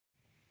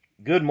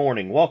Good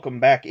morning. Welcome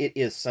back. It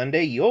is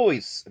Sunday. You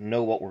always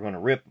know what we're going to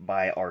rip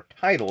by our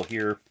title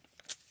here,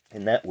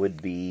 and that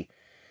would be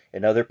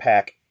another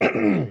pack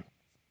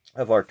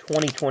of our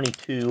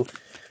 2022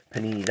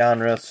 Panini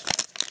Donruss.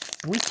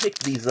 We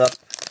picked these up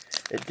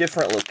at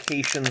different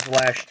locations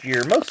last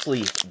year,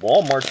 mostly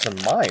Walmarts and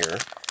Meijer.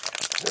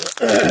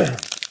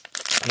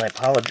 And I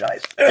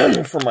apologize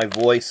for my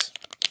voice.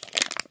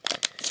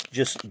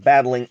 Just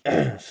battling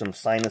some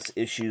sinus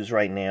issues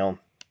right now.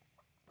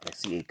 I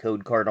see a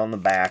code card on the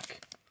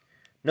back.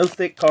 No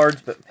thick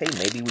cards, but hey,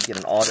 maybe we get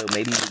an auto.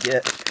 Maybe we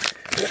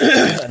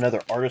get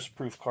another artist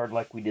proof card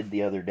like we did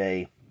the other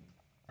day.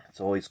 It's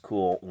always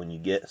cool when you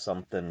get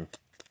something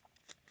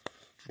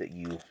that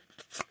you're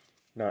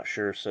not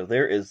sure. So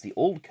there is the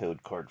old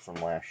code card from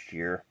last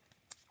year.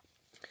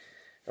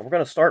 And we're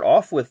going to start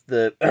off with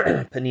the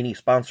Panini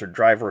sponsored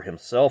driver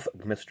himself,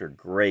 Mr.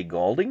 Gray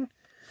Galding.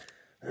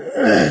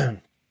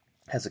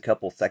 Has a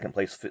couple second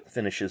place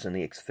finishes in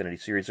the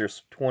Xfinity Series.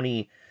 There's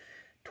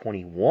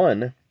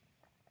 2021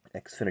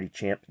 Xfinity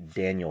champ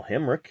Daniel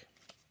Hemrick.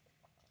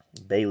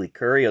 Bailey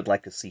Curry, I'd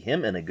like to see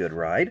him in a good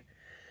ride.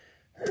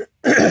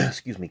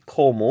 Excuse me,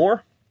 Cole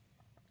Moore.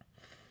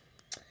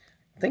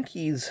 I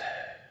can't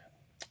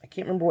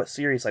remember what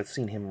series I've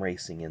seen him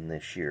racing in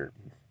this year.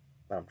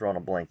 I'm drawing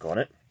a blank on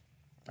it.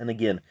 And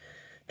again,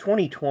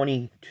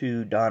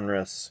 2022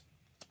 Donruss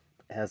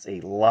has a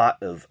lot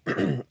of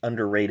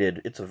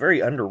underrated, it's a very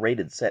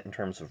underrated set in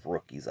terms of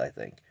rookies, I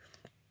think.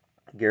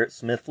 Garrett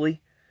Smithley.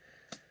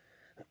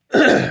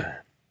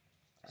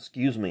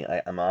 Excuse me,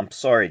 I'm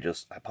sorry, I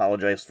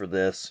apologize for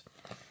this.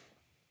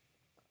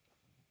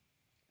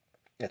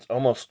 It's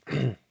almost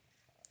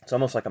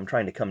like I'm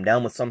trying to come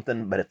down with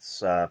something, but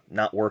it's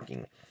not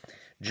working.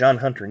 John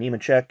Hunter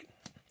Nemechek,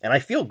 and I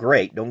feel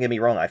great, don't get me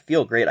wrong, I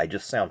feel great, I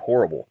just sound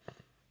horrible.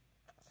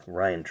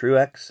 Ryan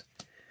Truex.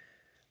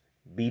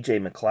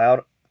 BJ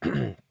McLeod,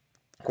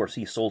 of course,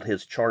 he sold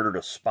his charter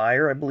to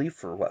Spire, I believe,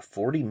 for, what,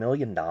 $40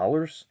 million?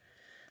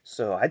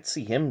 So I'd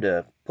see him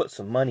to put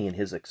some money in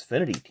his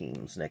Xfinity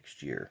teams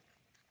next year.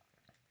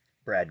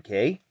 Brad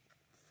Kay,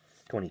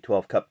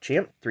 2012 Cup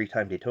champ,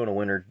 three-time Daytona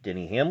winner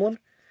Denny Hamlin.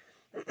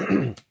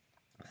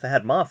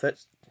 Thad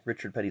Moffitt,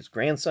 Richard Petty's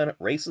grandson,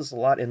 races a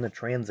lot in the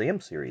Trans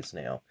Am Series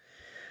now.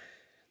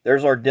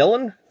 There's our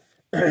Dylan.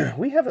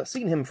 We haven't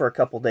seen him for a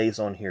couple days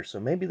on here, so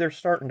maybe they're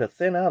starting to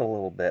thin out a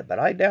little bit, but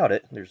I doubt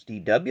it. There's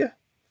DW,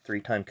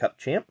 three-time Cup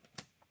champ.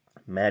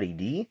 Matty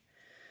D,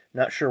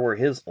 not sure where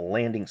his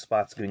landing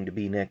spot's going to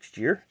be next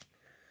year.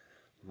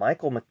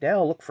 Michael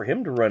McDowell, look for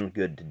him to run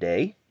good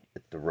today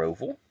at the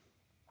Roval.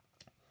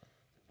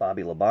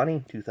 Bobby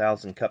Labonte,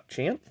 2000 Cup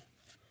champ.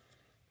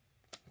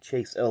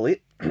 Chase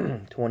Elliott,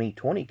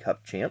 2020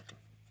 Cup champ.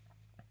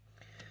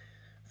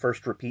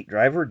 First repeat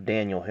driver,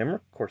 Daniel Hemrick.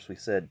 Of course, we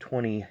said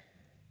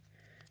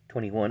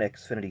 2021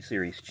 Xfinity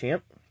Series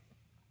champ.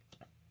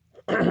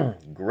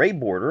 Gray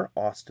border,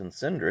 Austin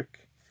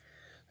Cindric.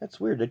 That's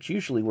weird. That's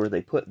usually where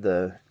they put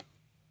the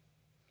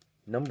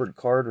numbered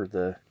card or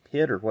the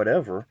hit or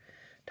whatever.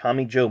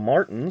 Tommy Joe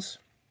Martins.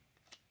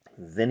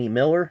 Vinnie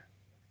Miller.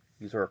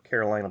 These are our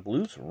Carolina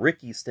Blues.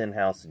 Ricky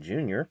Stenhouse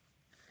Jr.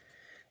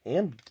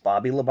 And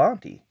Bobby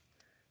Labonte.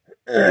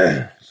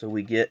 So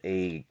we get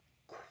a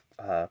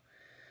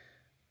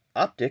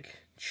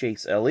optic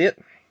Chase Elliott.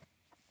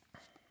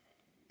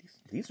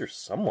 These are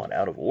somewhat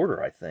out of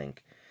order, I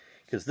think,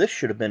 because this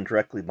should have been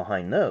directly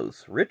behind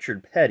those.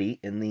 Richard Petty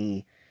in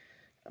the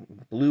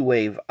Blue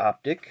Wave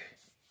optic.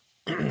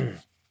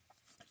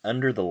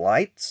 Under the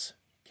Lights,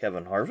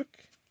 Kevin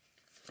Harvick.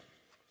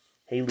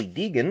 Haley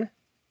Deegan,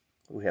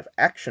 we have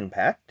Action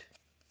Packed.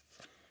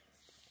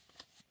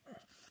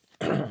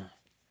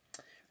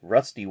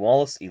 Rusty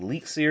Wallace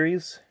Elite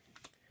Series.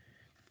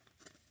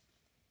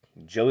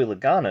 Joey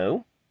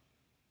Logano.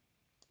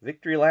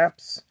 Victory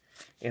Laps.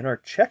 And our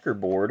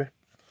checkerboard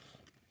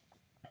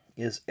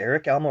is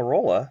Eric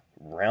Almirola,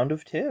 round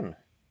of 10.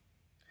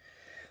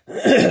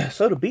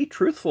 So to be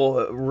truthful,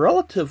 a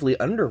relatively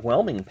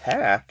underwhelming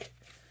pack,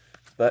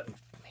 but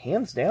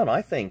hands down,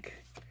 I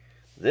think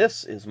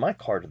this is my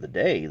card of the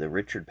day, the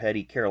Richard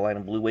Petty Carolina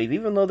Blue Wave.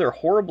 Even though they're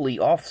horribly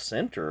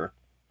off-center,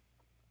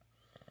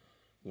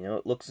 you know,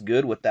 it looks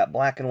good with that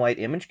black and white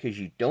image because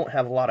you don't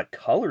have a lot of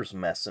colors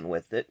messing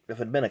with it. If it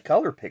had been a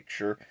color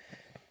picture,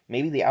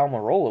 maybe the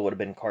Almirola would have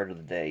been card of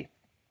the day.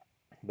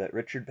 But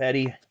Richard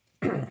Petty,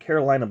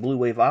 Carolina Blue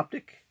Wave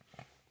Optic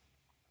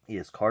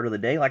is card of the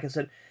day. Like I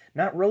said,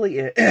 not really,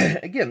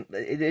 again,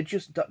 it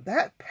just,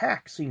 that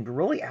pack seemed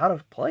really out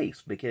of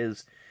place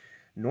because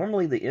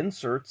normally the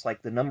inserts,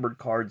 like the numbered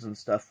cards and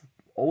stuff,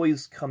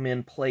 always come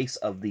in place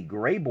of the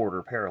gray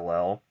border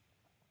parallel,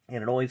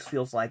 and it always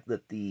feels like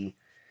that the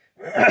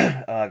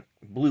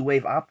Blue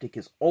Wave Optic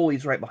is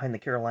always right behind the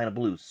Carolina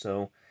Blues,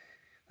 so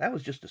that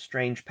was just a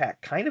strange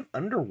pack. Kind of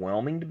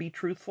underwhelming, to be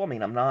truthful. I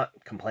mean, I'm not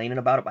complaining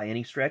about it by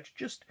any stretch.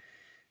 Just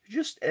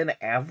an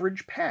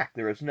average pack.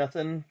 There is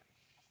nothing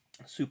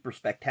super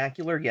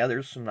spectacular. Yeah,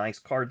 there's some nice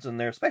cards in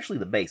there, especially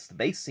the base. The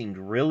base seemed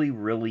really,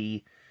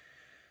 really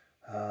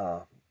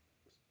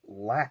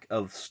lack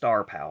of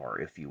star power,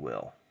 if you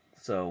will.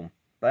 So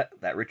But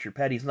that Richard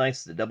Petty's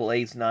nice. The Double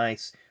A's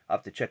nice. I'll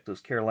have to check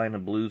those Carolina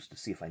Blues to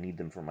see if I need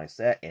them for my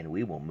set, and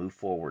we will move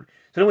forward.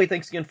 So anyway,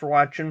 thanks again for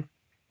watching.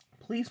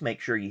 Please make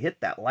sure you hit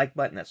that like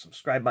button, that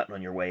subscribe button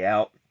on your way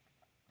out.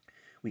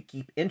 We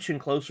keep inching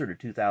closer to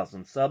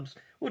 2,000 subs.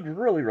 Would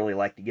really, really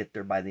like to get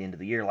there by the end of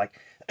the year. Like,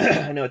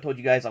 I know I told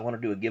you guys I want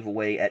to do a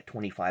giveaway at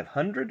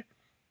 2,500.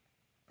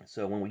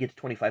 So when we get to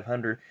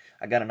 2,500,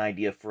 I got an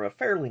idea for a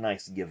fairly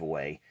nice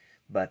giveaway.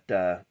 But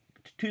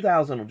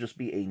 2,000 will just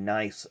be a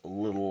nice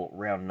little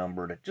round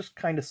number to just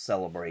kind of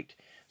celebrate.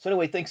 So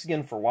anyway, thanks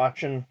again for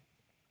watching.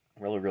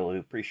 Really, really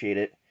appreciate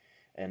it.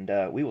 And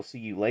we will see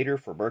you later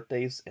for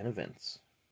birthdays and events.